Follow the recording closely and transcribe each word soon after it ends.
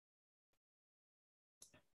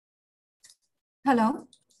Hello.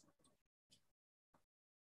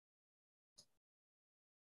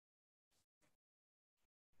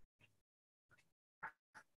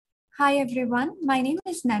 Hi, everyone. My name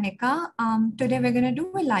is Nainika. Today, we're going to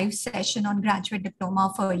do a live session on graduate diploma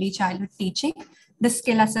of early childhood teaching, the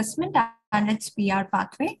skill assessment and its PR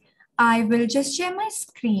pathway. I will just share my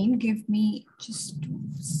screen. Give me just 2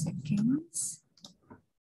 seconds.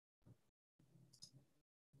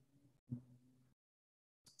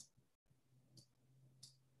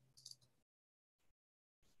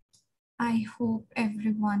 I hope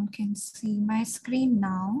everyone can see my screen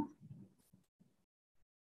now.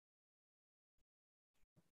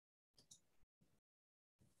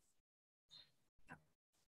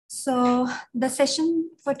 So the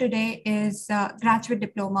session for today is Graduate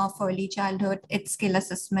Diploma of Early Childhood, its skill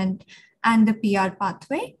assessment, and the PR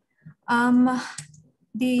pathway.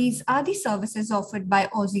 These are the services offered by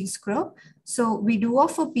Aussizz Group. So we do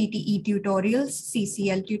offer PTE tutorials,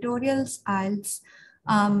 CCL tutorials, IELTS.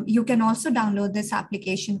 You can also download this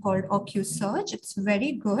application called 𝐤𝐴 It's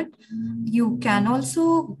very good. You can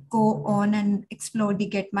also go on and explore the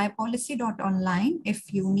getmypolicy.online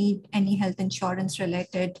if you need any health insurance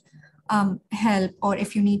related help, or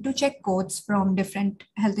if you need to check codes from different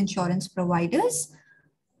health insurance providers.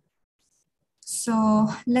 So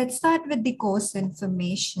let's start with the course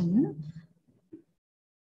information.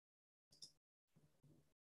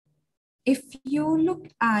 If you look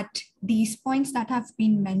at these points that have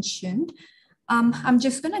been mentioned, I'm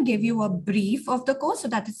just going to give you a brief of the course so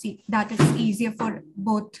that it's easier for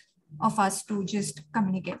both of us to just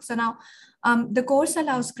communicate. So now the course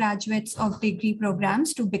allows graduates of degree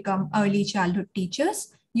programs to become early childhood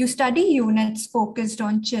teachers. You study units focused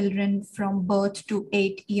on children from birth to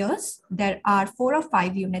 8 years. There are 4 or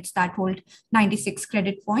 5 units that hold 96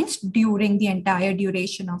 credit points during the entire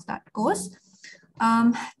duration of that course.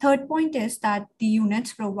 Third point is that the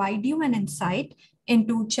units provide you an insight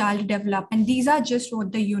into child development. These are just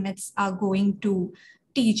what the units are going to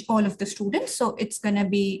teach all of the students. So it's going to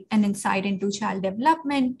be an insight into child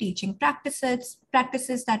development, teaching practices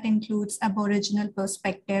that includes Aboriginal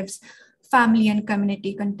perspectives, family and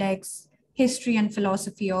community contexts, history and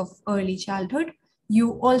philosophy of early childhood.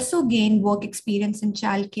 You also gain work experience in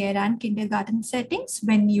childcare and kindergarten settings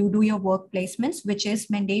when you do your work placements, which is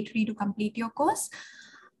mandatory to complete your course.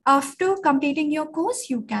 After completing your course,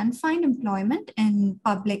 you can find employment in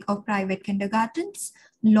public or private kindergartens,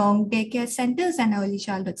 long daycare centers, and early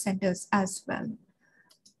childhood centers as well.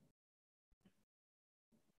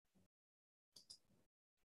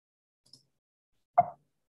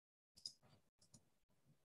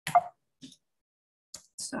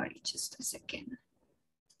 Sorry, just a second.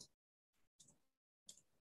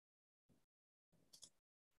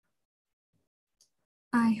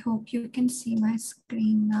 I hope you can see my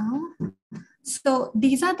screen now. So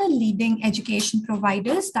these are the leading education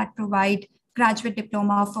providers that provide graduate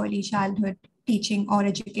diploma of early childhood teaching or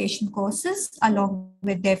education courses along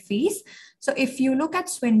with their fees. So if you look at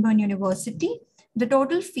Swinburne University, the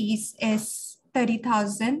total fees is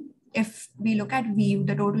 30,000. If we look at VU,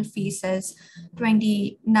 the total fees is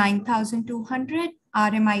 29,200.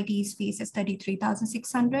 RMIT's fees is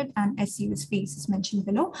 33,600 and SU's fees is mentioned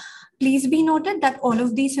below. Please be noted that all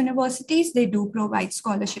of these universities, they do provide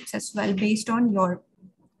scholarships as well based on your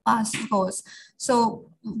past scores. So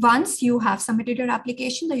once you have submitted your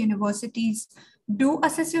application, the universities do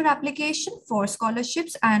assess your application for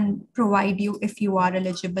scholarships and provide you if you are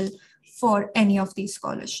eligible for any of these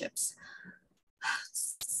scholarships.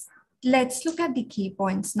 Let's look at the key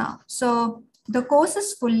points now. So the course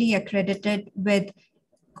is fully accredited with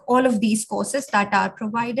all of these courses that are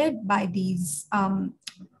provided by these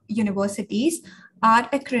universities are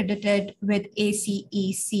accredited with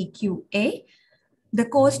ACECQA. The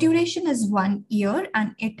course duration is 1 year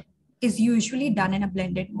and it is usually done in a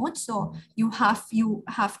blended mode. So you have to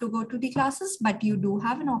go to the classes, but you do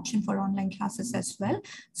have an option for online classes as well.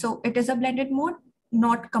 So it is a blended mode,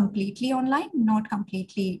 not completely online, not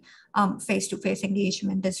completely face-to-face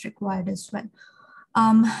engagement is required as well.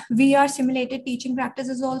 VR simulated teaching practice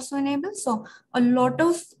is also enabled. So a lot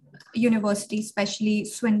of universities, especially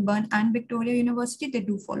Swinburne and Victoria University, they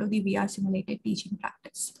do follow the VR simulated teaching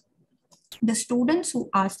practice. The students who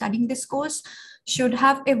are studying this course should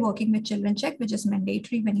have a working with children check, which is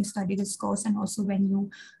mandatory when you study this course and also when you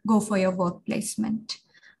go for your work placement.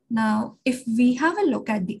 Now, if we have a look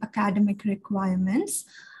at the academic requirements,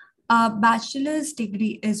 a bachelor's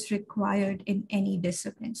degree is required in any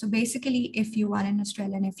discipline. So basically, if you are in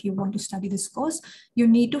Australia and if you want to study this course, you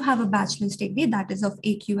need to have a bachelor's degree that is of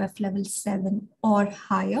AQF level 7 or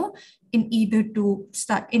higher in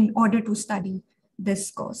order to study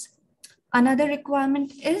this course. Another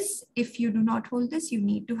requirement is, if you do not hold this, you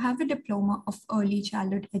need to have a diploma of early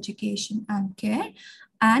childhood education and care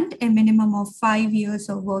and a minimum of 5 years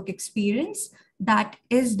of work experience that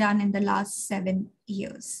is done in the last 7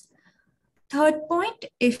 years. Third point,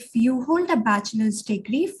 if you hold a bachelor's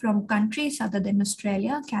degree from countries other than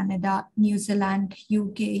Australia, Canada, New Zealand,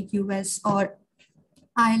 UK, US, or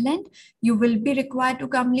Ireland, you will be required to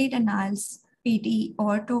complete an IELTS, PTE,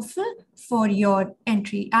 or TOEFL for your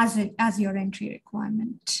entry as your entry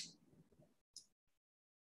requirement.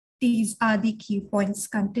 These are the key points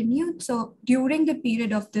continued. So during the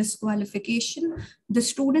period of this qualification, the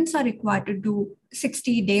students are required to do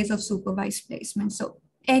 60 days of supervised placement. So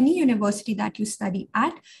any university that you study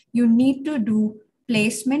at, you need to do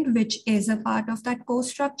placement, which is a part of that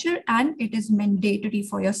course structure, and it is mandatory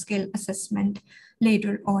for your skill assessment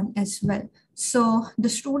later on as well. So the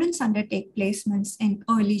students undertake placements in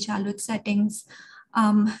early childhood settings.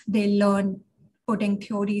 They learn putting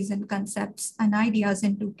theories and concepts and ideas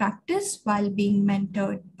into practice while being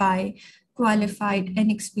mentored by qualified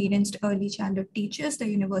and experienced early childhood teachers. The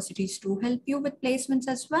universities do help you with placements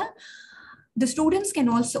as well. The students can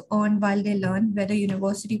also earn while they learn, where the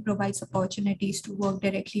university provides opportunities to work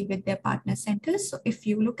directly with their partner centers. So if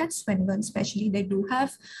you look at Swinburne especially, they do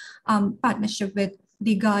have partnership with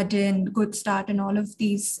the Garden, Good Start, and all of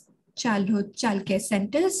these childcare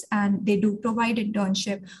centers, and they do provide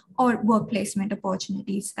internship or work placement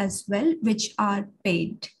opportunities as well, which are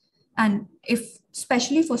paid. And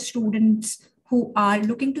especially for students who are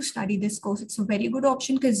looking to study this course, it's a very good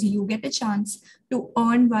option because you get a chance to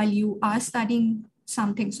earn while you are studying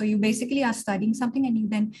something. So you basically are studying something and you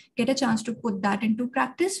then get a chance to put that into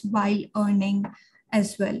practice while earning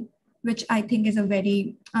as well, which I think is a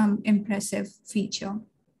very impressive feature.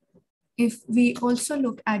 If we also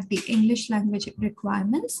look at the English language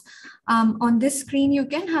requirements, on this screen, you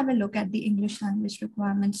can have a look at the English language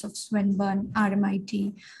requirements of Swinburne,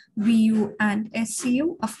 RMIT, VU, and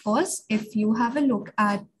SCU. Of course, if you have a look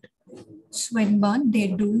at Swinburne, they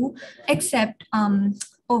do accept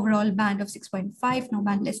overall band of 6.5, no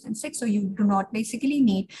band less than 6. So you do not basically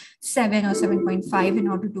need 7 or 7.5 in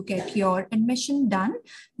order to get your admission done.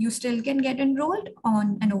 You still can get enrolled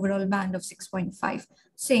on an overall band of 6.5.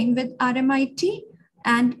 Same with RMIT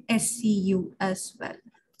and SCU as well.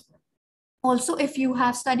 Also, if you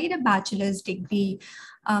have studied a bachelor's degree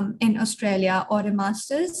in Australia or a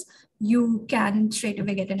master's, you can straight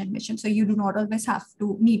away get an admission. So you do not always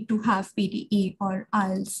need to have PTE or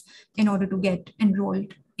IELTS in order to get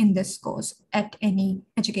enrolled in this course at any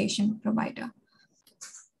education provider.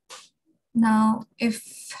 Now, if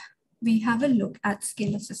we have a look at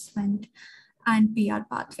skill assessment and PR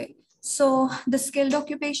pathway. So the skilled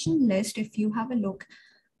occupation list, if you have a look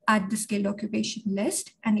at the skilled occupation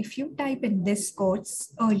list, and if you type in this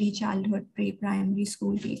course, early childhood pre-primary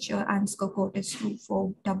school teacher, ANSCO code is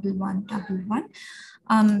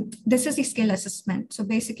 241111. This is the skill assessment. So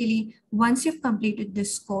basically, once you've completed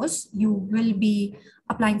this course, you will be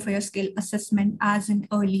applying for your skill assessment as an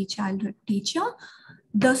early childhood teacher.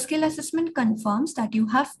 The skill assessment confirms that you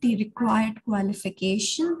have the required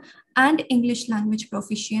qualification and English language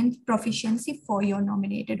proficiency for your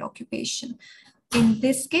nominated occupation. In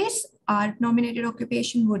this case, our nominated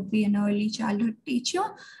occupation would be an early childhood teacher,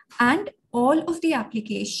 and all of the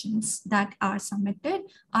applications that are submitted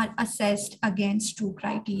are assessed against 2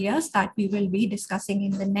 criteria that we will be discussing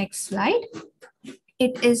in the next slide.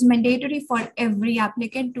 It is mandatory for every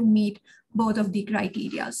applicant to meet both of the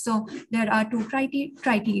criteria. So there are 2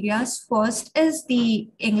 criteria. First is the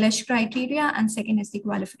English criteria and second is the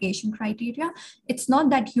qualification criteria. It's not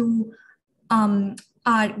that you do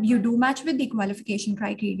match with the qualification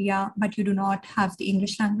criteria, but you do not have the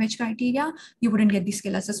English language criteria, you wouldn't get the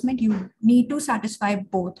skill assessment. You need to satisfy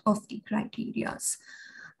both of the criteria.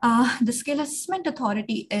 The Skill Assessment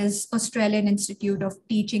Authority is Australian Institute of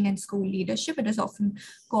Teaching and School Leadership. It is often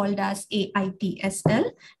called as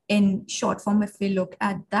AITSL in short form if we look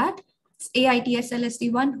at that. AITSL is the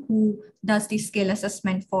one who does the skill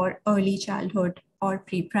assessment for early childhood or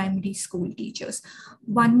pre-primary school teachers.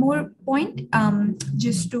 One more point,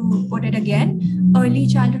 just to put it again, early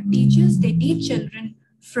childhood teachers, they teach children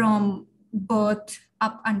from birth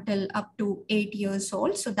up to 8 years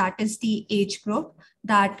old. So that is the age group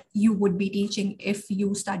that you would be teaching if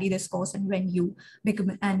you study this course and when you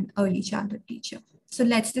become an early childhood teacher. So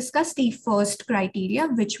let's discuss the first criteria,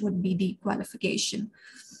 which would be the qualification.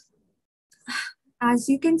 As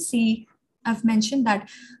you can see, I've mentioned that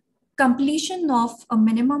completion of a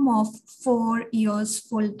minimum of 4 years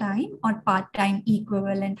full-time or part-time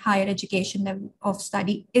equivalent higher education level of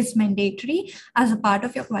study is mandatory as a part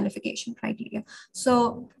of your qualification criteria.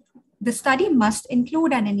 So the study must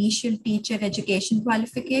include an initial teacher education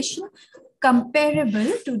qualification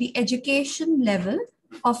comparable to the education level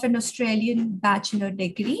of an Australian bachelor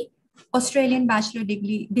degree. Australian bachelor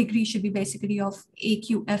degree should be basically of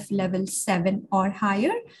AQF level 7 or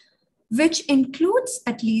higher, which includes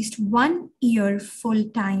at least 1 year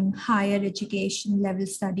full-time higher education level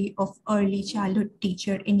study of early childhood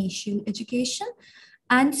teacher initial education.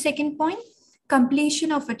 And second point,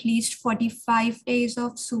 completion of at least 45 days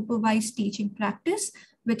of supervised teaching practice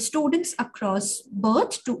with students across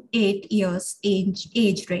birth to 8 years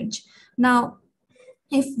age range. Now,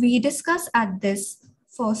 if we discuss at this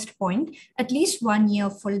first point, at least 1 year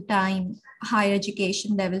full-time higher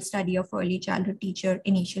education level study of early childhood teacher,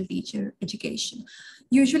 initial teacher education.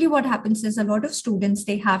 Usually what happens is a lot of students,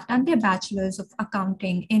 they have done their bachelor's of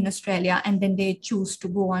accounting in Australia, and then they choose to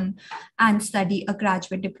go on and study a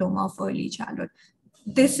graduate diploma of early childhood.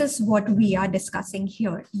 This is what we are discussing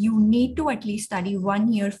here. You need to at least study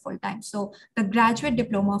 1 year full-time. So the graduate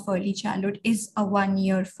diploma of early childhood is a 1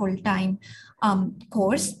 year full-time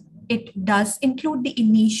course. It does include the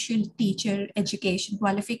initial teacher education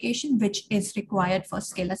qualification, which is required for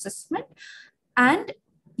skill assessment. And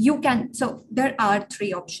you can, so there are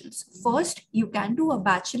 3 options. First, you can do a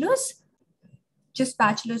bachelor's, just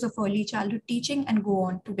bachelor's of early childhood teaching, and go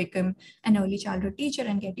on to become an early childhood teacher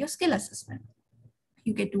and get your skill assessment.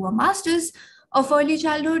 You can do a master's of early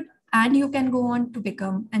childhood, and you can go on to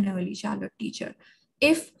become an early childhood teacher.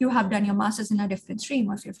 If you have done your master's in a different stream,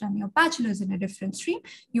 or if you've done your bachelor's in a different stream,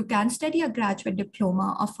 you can study a graduate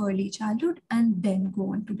diploma of early childhood and then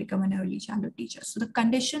go on to become an early childhood teacher. So the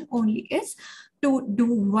condition only is to do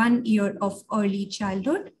 1 year of early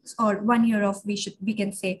childhood, or 1 year of, we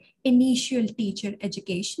can say, initial teacher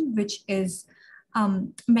education, which is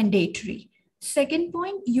mandatory. Second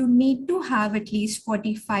point, you need to have at least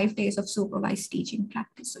 45 days of supervised teaching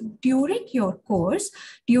practice. So during your course,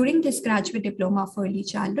 during this graduate diploma of early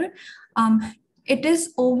childhood, it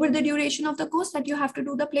is over the duration of the course that you have to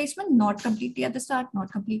do the placement, not completely at the start,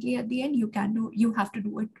 not completely at the end. You have to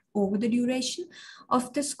do it over the duration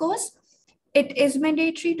of this course. It is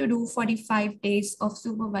mandatory to do 45 days of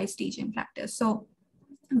supervised teaching practice. So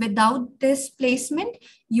without this placement,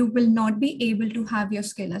 you will not be able to have your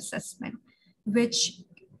skill assessment, which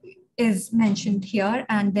is mentioned here.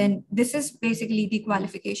 And then this is basically the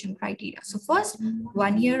qualification criteria. So first,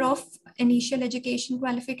 1 year of initial education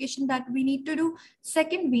qualification that we need to do.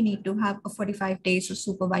 Second, we need to have a 45 days of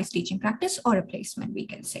supervised teaching practice, or a placement, we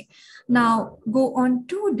can say. Now go on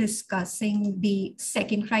to discussing the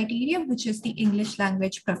second criteria, which is the English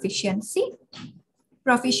language proficiency.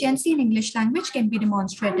 Proficiency in English language can be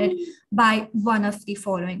demonstrated by one of the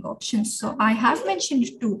following options. So I have mentioned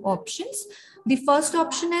 2 options. The first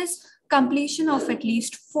option is completion of at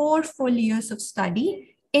least 4 full years of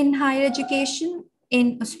study in higher education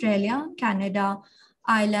in Australia, Canada,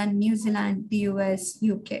 Ireland, New Zealand, the US,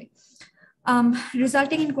 UK,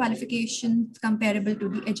 resulting in qualifications comparable to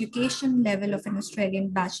the education level of an Australian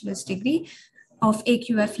bachelor's degree of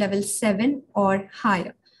AQF level 7 or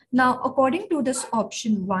higher. Now, according to this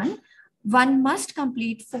option 1, one must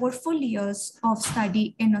complete 4 full years of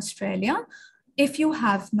study in Australia. If you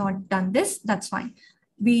have not done this, that's fine.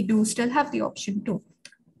 We do still have the option 2.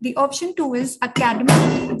 The option 2 is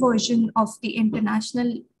academic version of the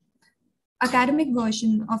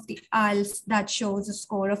IELTS that shows a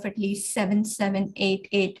score of at least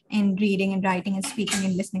 7.788 in reading and writing and speaking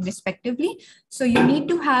and listening respectively. So you need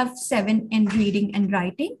to have 7 in reading and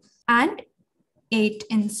writing and 8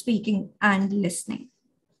 in speaking and listening.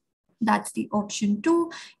 That's the option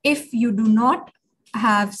 2. If you do not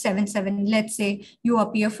have 7.7, let's say you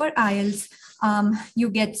appear for IELTS, you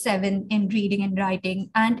get 7 in reading and writing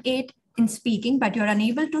and 8 in speaking, but you're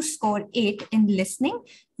unable to score 8 in listening,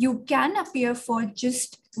 you can appear for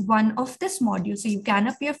just one of this module. So you can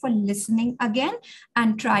appear for listening again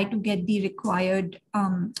and try to get the required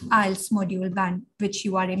IELTS module band, which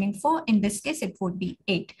you are aiming for. In this case, it would be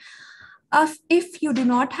 8. If you do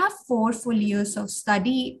not have 4 full years of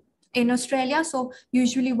study in Australia, so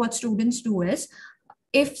usually what students do is,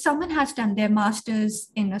 if someone has done their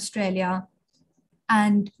master's in Australia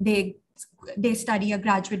and they study a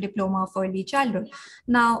graduate diploma of early childhood,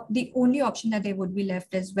 now the only option that they would be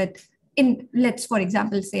left is with, let's for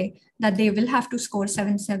example say that they will have to score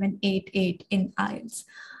 7.788 in IELTS.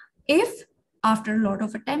 If after a lot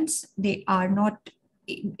of attempts they are not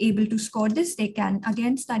able to score this, they can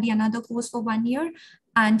again study another course for 1 year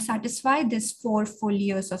and satisfy this 4 full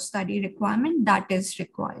years of study requirement that is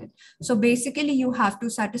required. So basically you have to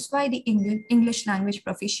satisfy the English language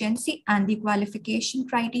proficiency and the qualification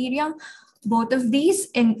criteria both of these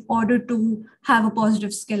in order to have a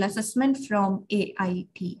positive skill assessment from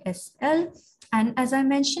AITSL. And as I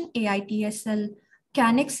mentioned, AITSL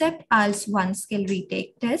can accept IELTS 1 skill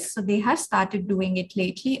retake test. So they have started doing it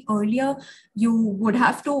lately. Earlier, you would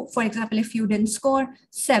have to, for example, if you didn't score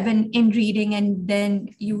 7 in reading and then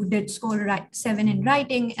you did score 7 in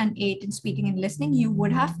writing and 8 in speaking and listening, you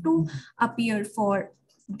would have to appear for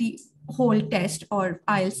the whole test or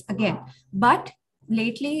IELTS again. But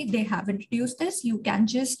lately, they have introduced this. You can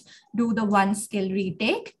just do the 1 skill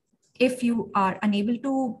retake if you are unable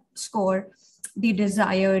to score the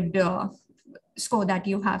desired score that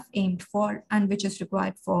you have aimed for and which is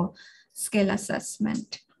required for skill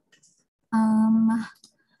assessment.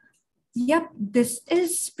 Yep, this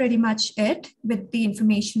is pretty much it with the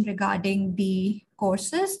information regarding the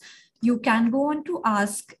courses. You can go on to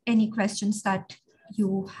ask any questions that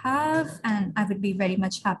you have, and I would be very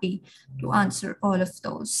much happy to answer all of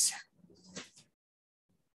those.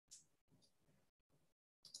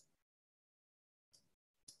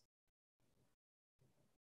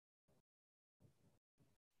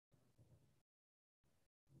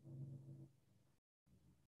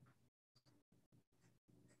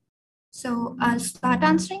 So I'll start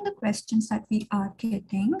answering the questions that we are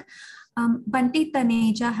getting. Banti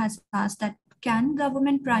Taneja has asked that, can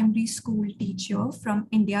government primary school teacher from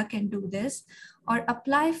India can do this or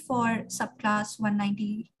apply for subclass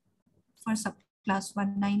 190 for subclass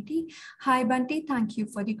 190? Hi Banti, thank you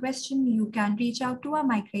for the question. You can reach out to our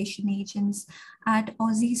migration agents at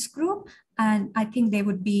Aussizz Group, and I think they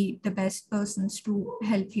would be the best persons to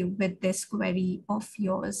help you with this query of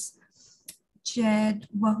yours. Jed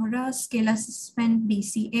Wahura, Skill Assessment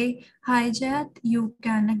BCA. Hi Jed, you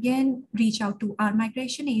can again reach out to our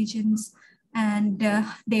migration agents and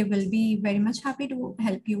they will be very much happy to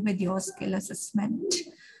help you with your skill assessment.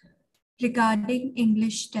 Regarding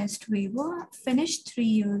English test waiver, finished 3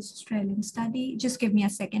 years Australian study. Just give me a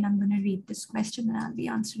second, I'm going to read this question and I'll be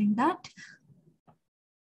answering that.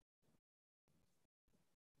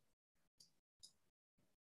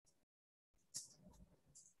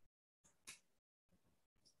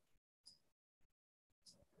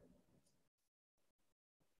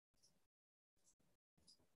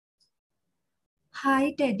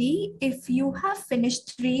 Hi, Teddy. If you have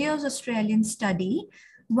finished 3 years Australian study,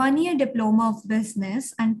 1 year diploma of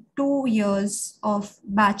business and 2 years of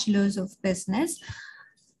bachelor's of business,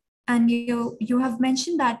 and you have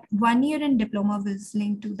mentioned that 1 year in diploma was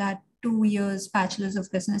linked to that 2 years bachelor's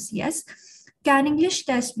of business, yes. Can English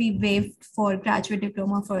test be waived for graduate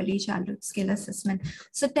diploma of early childhood skill assessment?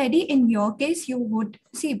 So Teddy, in your case, you would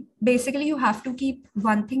see, basically you have to keep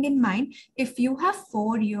one thing in mind. If you have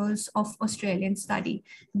 4 years of Australian study,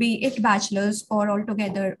 be it bachelor's or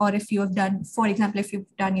altogether, or if you have done, for example, if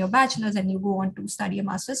you've done your bachelor's and you go on to study a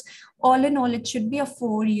master's, all in all, it should be a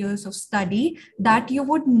 4 years of study that you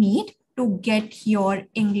would need to get your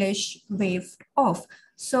English waived off.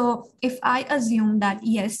 So if I assume that,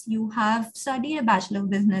 yes, you have studied a Bachelor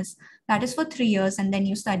of Business, that is for 3 years, and then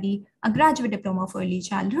you study a graduate diploma for early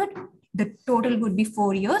childhood, the total would be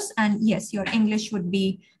 4 years. And yes, your English would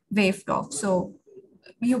be waived off. So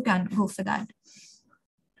you can go for that.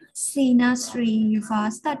 Sina Sri, you've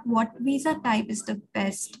asked that what visa type is the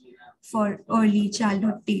best for early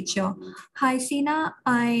childhood teacher? Hi, Sina.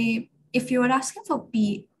 If you are asking for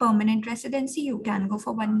permanent residency, you can go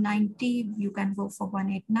for 190, you can go for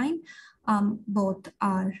 189. Both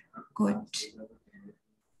are good.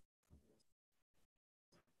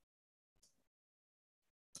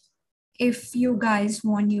 If you guys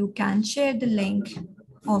want, you can share the link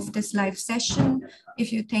of this live session.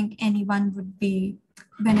 If you think anyone would be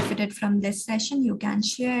benefited from this session, you can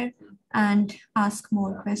share and ask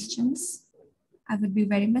more questions. I would be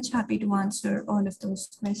very much happy to answer all of those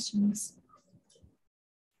questions.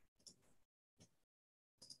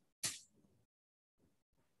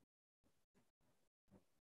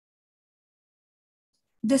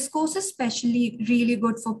 This course is especially really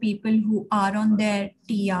good for people who are on their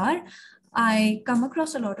TR. I come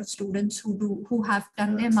across a lot of students who have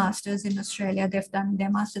done their masters in Australia. They've done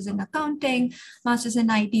their masters in accounting, masters in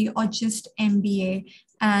IT, or just MBA,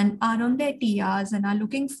 and are on their TRs and are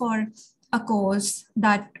looking for a course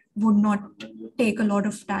that would not take a lot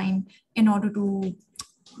of time in order to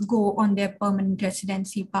go on their permanent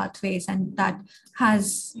residency pathways, and that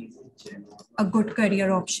has a good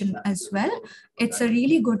career option as well. It's a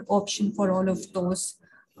really good option for all of those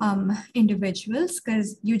individuals,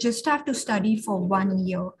 because you just have to study for 1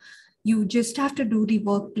 year. You just have to do the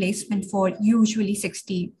work placement for usually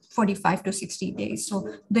 45 to 60 days. So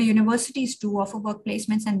the universities do offer work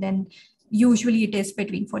placements, and then usually it is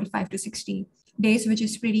between 45 to 60 days, which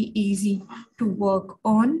is pretty easy to work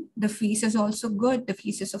on. The fees is also good. The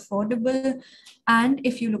fees is affordable. And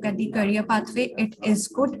if you look at the career pathway, it is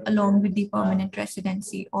good along with the permanent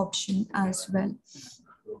residency option as well.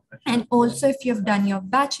 And also, if you've done your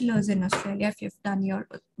bachelor's in Australia, if you've done your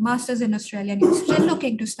master's in Australia, and you're still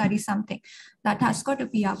looking to study something that has got a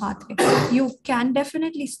PR pathway, you can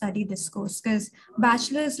definitely study this course, because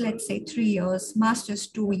bachelor's, let's say 3 years, master's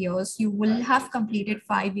 2 years, you will have completed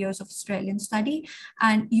 5 years of Australian study,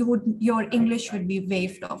 and your English would be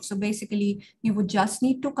waived off. So basically, you would just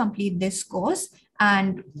need to complete this course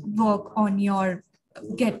and work on your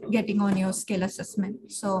getting on your skill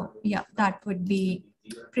assessment. So yeah, that would be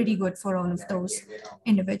pretty good for all of those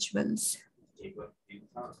individuals.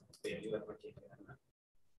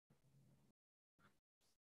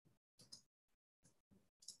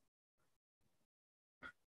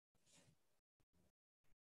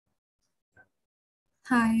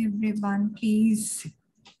 Hi everyone, please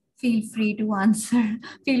feel free to answer.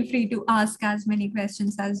 Feel free to ask as many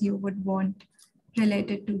questions as you would want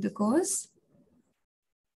related to the course.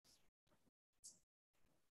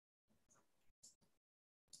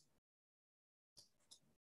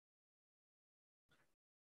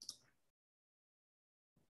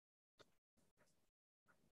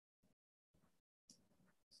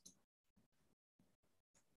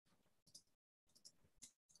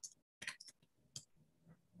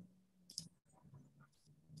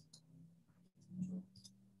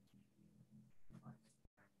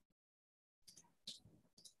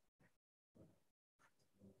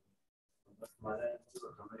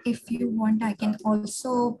 If you want, I can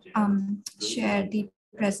also share the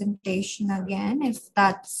presentation again, if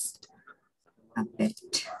that's a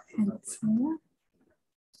bit helpful.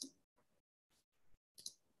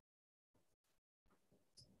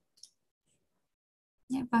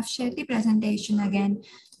 Yeah, I've shared the presentation again.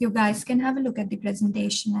 You guys can have a look at the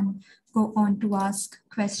presentation and go on to ask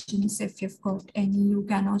questions if you've got any. You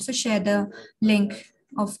can also share the link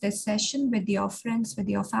of this session with your friends, with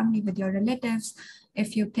your family, with your relatives,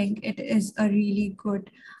 if you think it is a really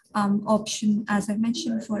good option, as I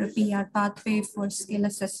mentioned, for a PR pathway, for skill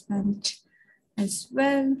assessment as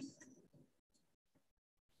well.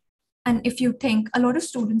 And if you think, a lot of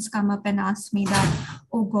students come up and ask me that,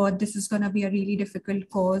 oh God, this is going to be a really difficult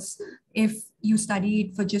course. If you study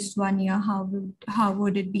it for just 1 year, how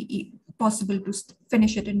would it be possible to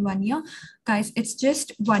finish it in 1 year? Guys, it's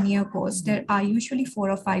just 1 year course. There are usually 4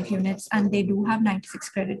 or 5 units and they do have 96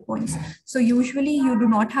 credit points. So usually you do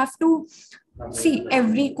not have to see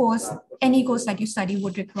every course, any course that you study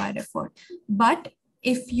would require effort. But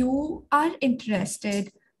if you are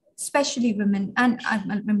interested, especially women, and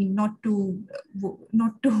I mean, not to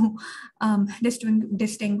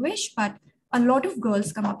distinguish, but a lot of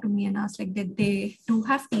girls come up to me and ask like that they do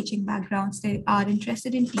have teaching backgrounds, they are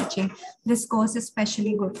interested in teaching. This course is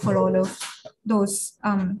especially good for all of those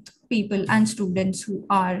people and students who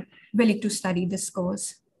are willing to study this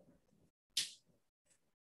course.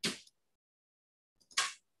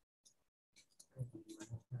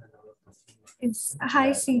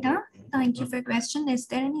 Hi, Sita. Thank you for your question. Is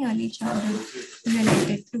there any early childhood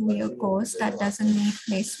related to your course that doesn't need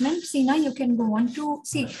placement? Sina, you can go on to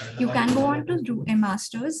do a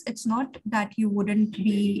master's. It's not that you wouldn't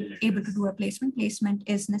be able to do a placement. Placement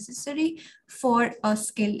is necessary for a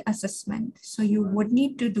skill assessment. So you would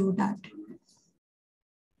need to do that.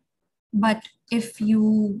 But if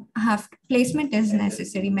you have placement is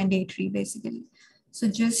necessary, mandatory basically. So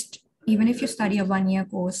just even if you study a 1 year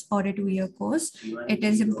course or a 2 year course, it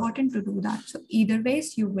is important to do that. So either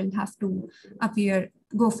ways, you will have to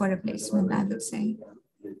go for a placement, I would say.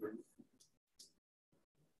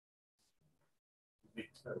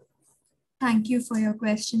 Thank you for your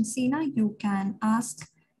question, Sina. You can ask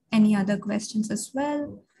any other questions as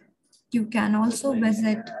well. You can also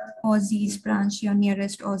visit Aussizz branch, your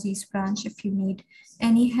nearest Aussizz branch, if you need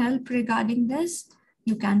any help regarding this.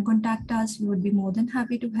 You can contact us. We would be more than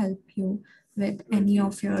happy to help you with any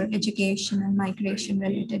of your education and migration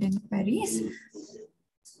related inquiries.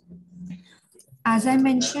 As I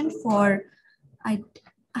mentioned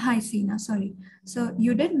hi Sina, sorry. So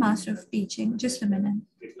you did Master of Teaching, just a minute.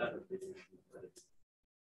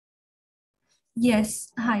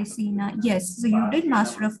 Yes, hi Sina. Yes, so you did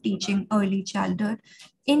Master of Teaching Early Childhood.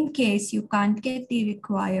 In case you can't get the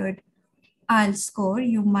required IELTS score,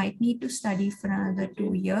 you might need to study for another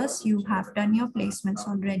 2 years. You have done your placements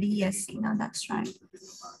already. Yes, Sina, that's right.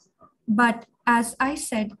 But as I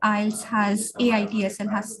said, AITSL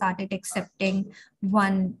has started accepting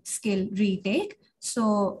one skill retake.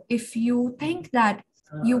 So if you think that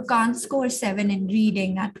You can't score 7 in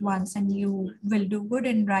reading at once and you will do good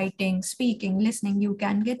in writing, speaking, listening. You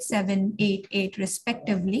can get 7, 8, 8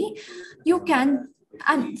 respectively. You can,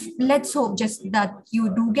 and let's hope just that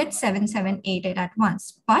you do get 7, 7, 8, 8 at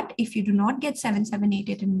once. But if you do not get 7, 7, 8,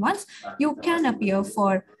 8 in once, you can appear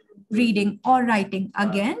for reading or writing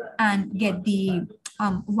again and get the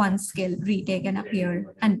one skill retake and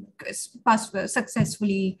appear and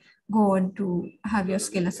successfully go on to have your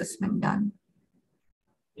skill assessment done.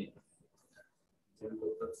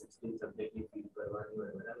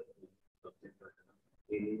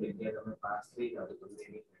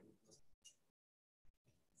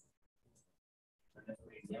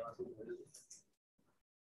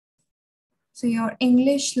 So your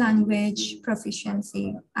English language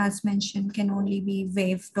proficiency, as mentioned, can only be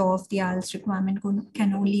waived off. The IELTS requirement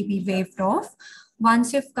can only be waived off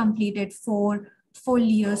once you've completed 4 full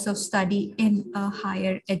years of study in a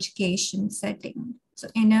higher education setting. So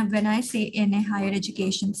when I say in a higher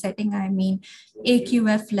education setting, I mean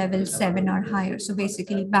AQF level 7 or higher. So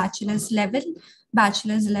basically bachelor's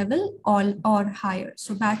level or higher.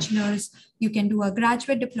 So bachelor's, you can do a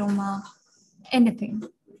graduate diploma, anything.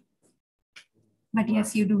 But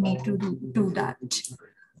yes, you do need to do that.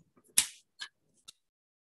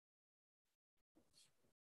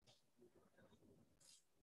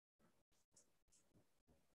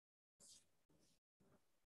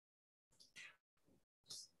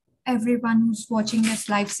 Everyone who's watching this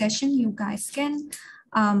live session, you guys can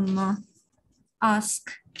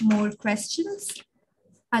ask more questions.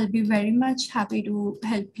 I'll be very much happy to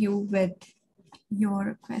help you with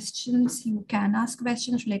your questions. You can ask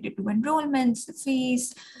questions related to enrollments,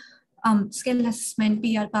 fees, skill assessment,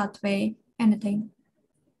 PR pathway, anything.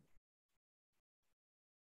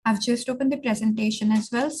 I've just opened the presentation as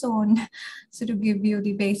well, so to give you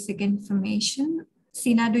the basic information.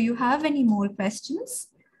 Sina, do you have any more questions?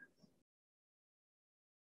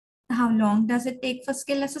 How long does it take for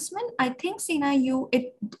skill assessment? I think, Sina,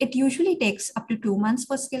 it usually takes up to 2 months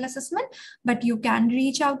for skill assessment, but you can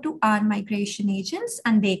reach out to our migration agents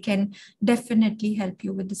and they can definitely help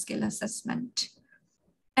you with the skill assessment.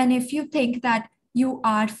 And if you think that you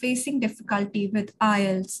are facing difficulty with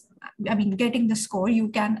IELTS, I mean, getting the score, you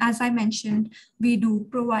can, as I mentioned, we do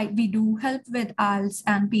help with IELTS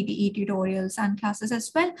and PTE tutorials and classes as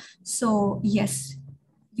well. So yes,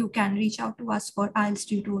 you can reach out to us for IELTS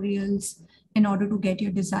tutorials in order to get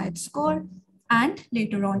your desired score and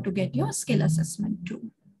later on to get your skill assessment too.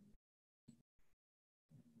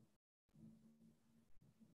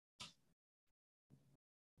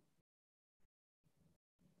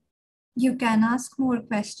 You can ask more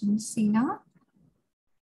questions, Sina.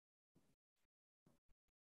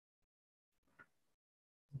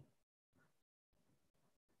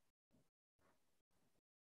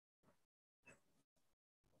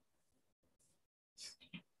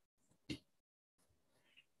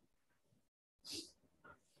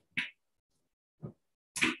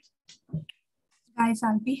 Guys,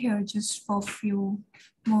 I'll be here just for a few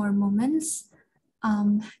more moments.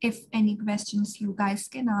 If any questions you guys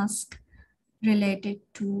can ask related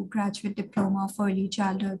to graduate diploma for early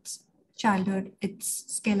childhood,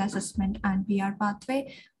 its skill assessment and PR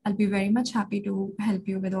pathway, I'll be very much happy to help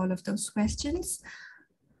you with all of those questions.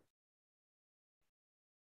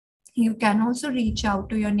 You can also reach out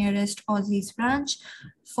to your nearest Aussizz branch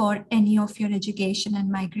for any of your education and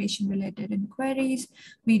migration related inquiries.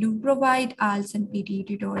 We do provide IELTS and PTE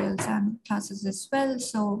tutorials and classes as well.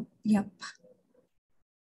 So, yep.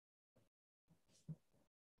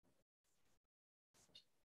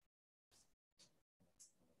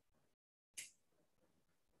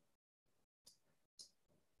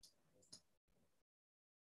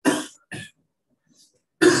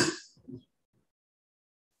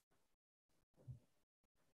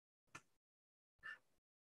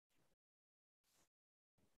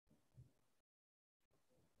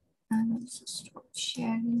 And also stop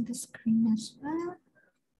sharing the screen as well.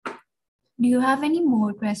 Do you have any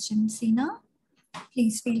more questions, Sina?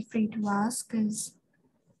 Please feel free to ask us.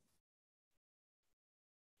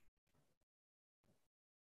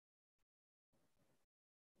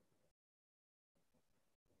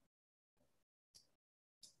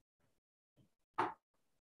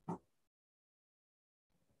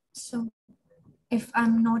 So if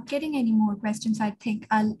I'm not getting any more questions, I think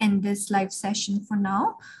I'll end this live session for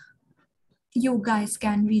now. You guys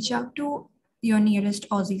can reach out to your nearest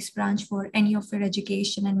Aussizz branch for any of your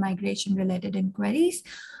education and migration related inquiries.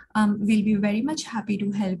 We'll be very much happy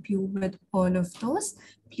to help you with all of those.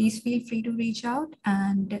 Please feel free to reach out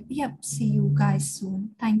and yep, see you guys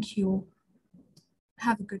soon. Thank you.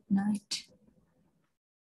 Have a good night.